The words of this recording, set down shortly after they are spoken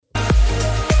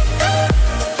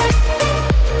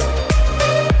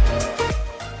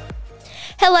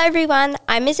everyone,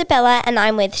 I'm Isabella and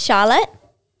I'm with Charlotte.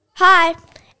 Hi.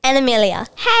 And Amelia.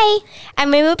 Hey. And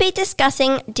we will be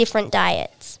discussing different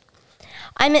diets.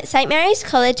 I'm at St. Mary's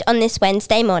College on this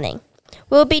Wednesday morning.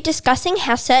 We'll be discussing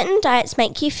how certain diets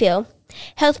make you feel,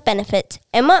 health benefits,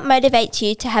 and what motivates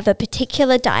you to have a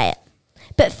particular diet.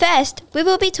 But first, we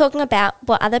will be talking about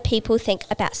what other people think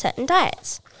about certain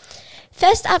diets.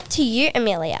 First up to you,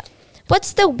 Amelia.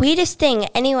 What's the weirdest thing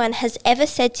anyone has ever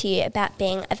said to you about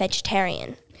being a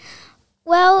vegetarian?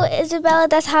 Well, Isabella,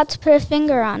 that's hard to put a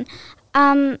finger on.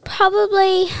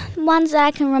 Probably ones that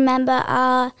I can remember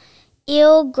are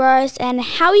ill, gross, and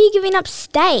how are you giving up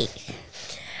steak?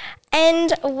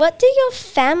 And what do your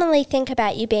family think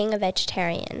about you being a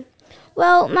vegetarian?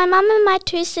 Well, my mum and my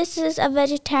two sisters are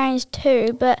vegetarians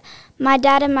too, but my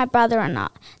dad and my brother are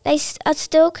not. They are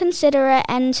still considerate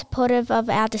and supportive of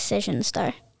our decisions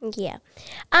though. Yeah.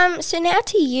 So now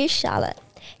to you, Charlotte.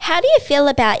 How do you feel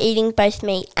about eating both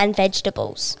meat and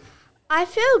vegetables? I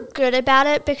feel good about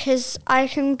it because I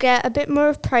can get a bit more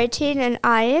of protein and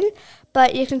iron,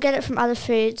 but you can get it from other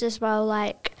foods as well,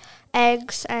 like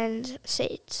eggs and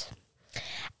seeds.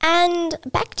 And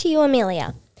back to you,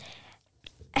 Amelia.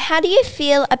 How do you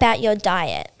feel about your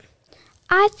diet?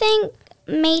 I think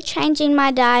me changing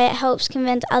my diet helps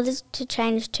convince others to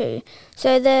change too.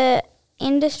 So the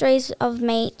industries of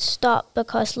meat stop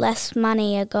because less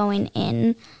money are going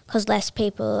in because less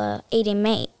people are eating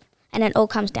meat. And it all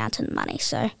comes down to the money,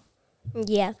 so.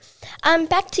 Yeah.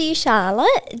 Back to you,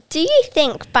 Charlotte. Do you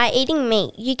think by eating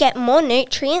meat you get more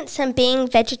nutrients than being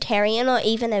vegetarian or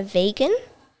even a vegan?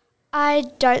 I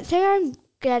don't think I'm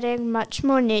getting much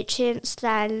more nutrients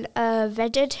than a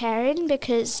vegetarian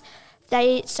because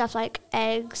they eat stuff like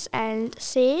eggs and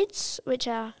seeds, which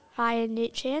are high in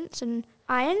nutrients and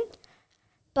iron.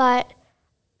 But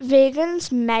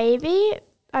vegans, maybe.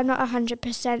 I'm not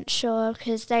 100% sure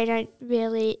because they don't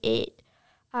really eat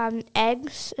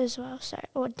eggs as well,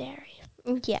 or dairy.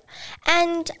 Yeah.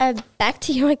 And back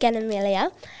to you again,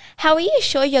 Amelia. How are you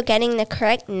sure you're getting the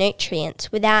correct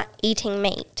nutrients without eating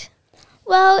meat?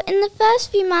 Well, in the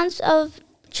first few months of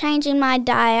changing my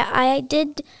diet, I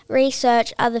did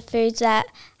research other foods that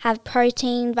have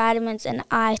protein, vitamins, and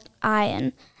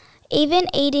iron.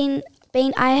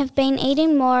 I have been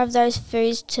eating more of those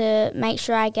foods to make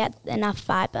sure I get enough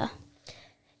fibre.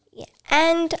 Yeah.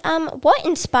 And what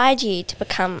inspired you to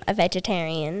become a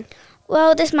vegetarian?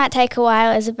 Well, this might take a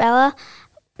while, Isabella.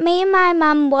 Me and my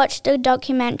mum watched a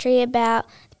documentary about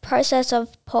the process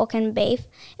of pork and beef.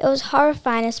 It was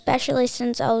horrifying, especially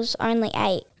since I was only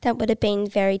 8. That would have been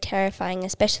very terrifying,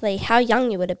 especially how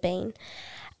young you would have been.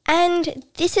 And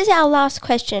this is our last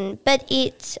question, but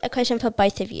it's a question for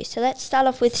both of you. So let's start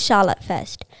off with Charlotte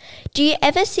first. Do you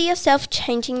ever see yourself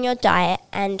changing your diet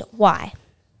and why?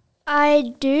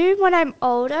 I do when I'm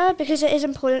older because it is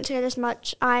important to get as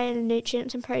much iron,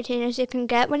 nutrients and protein as you can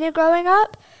get when you're growing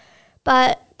up.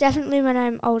 But definitely when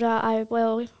I'm older I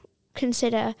will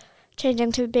consider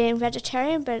changing to being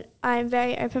vegetarian, but I'm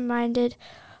very open-minded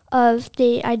of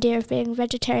the idea of being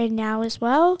vegetarian now as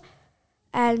well.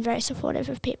 And very supportive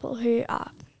of people who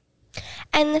are.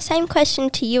 And the same question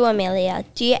to you, Amelia.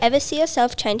 Do you ever see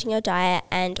yourself changing your diet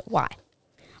and why?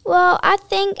 Well, I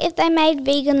think if they made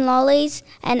vegan lollies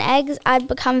and eggs, I'd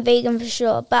become vegan for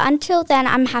sure. But until then,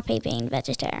 I'm happy being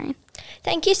vegetarian.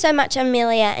 Thank you so much,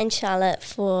 Amelia and Charlotte,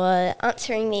 for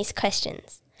answering these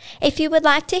questions. If you would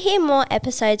like to hear more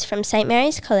episodes from St.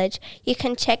 Mary's College, you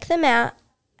can check them out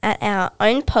at our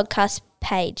own podcast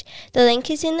page. The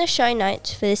link is in the show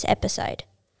notes for this episode.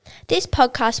 This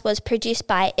podcast was produced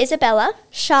by Isabella,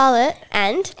 Charlotte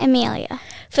and Amelia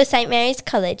for St. Mary's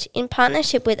College in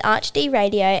partnership with ArchD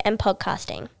Radio and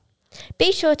Podcasting.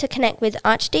 Be sure to connect with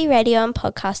ArchD Radio and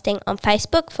Podcasting on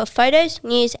Facebook for photos,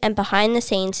 news and behind the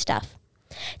scenes stuff.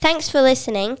 Thanks for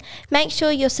listening. Make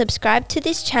sure you're subscribed to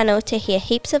this channel to hear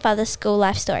heaps of other school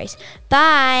life stories.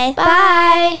 Bye!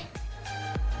 Bye!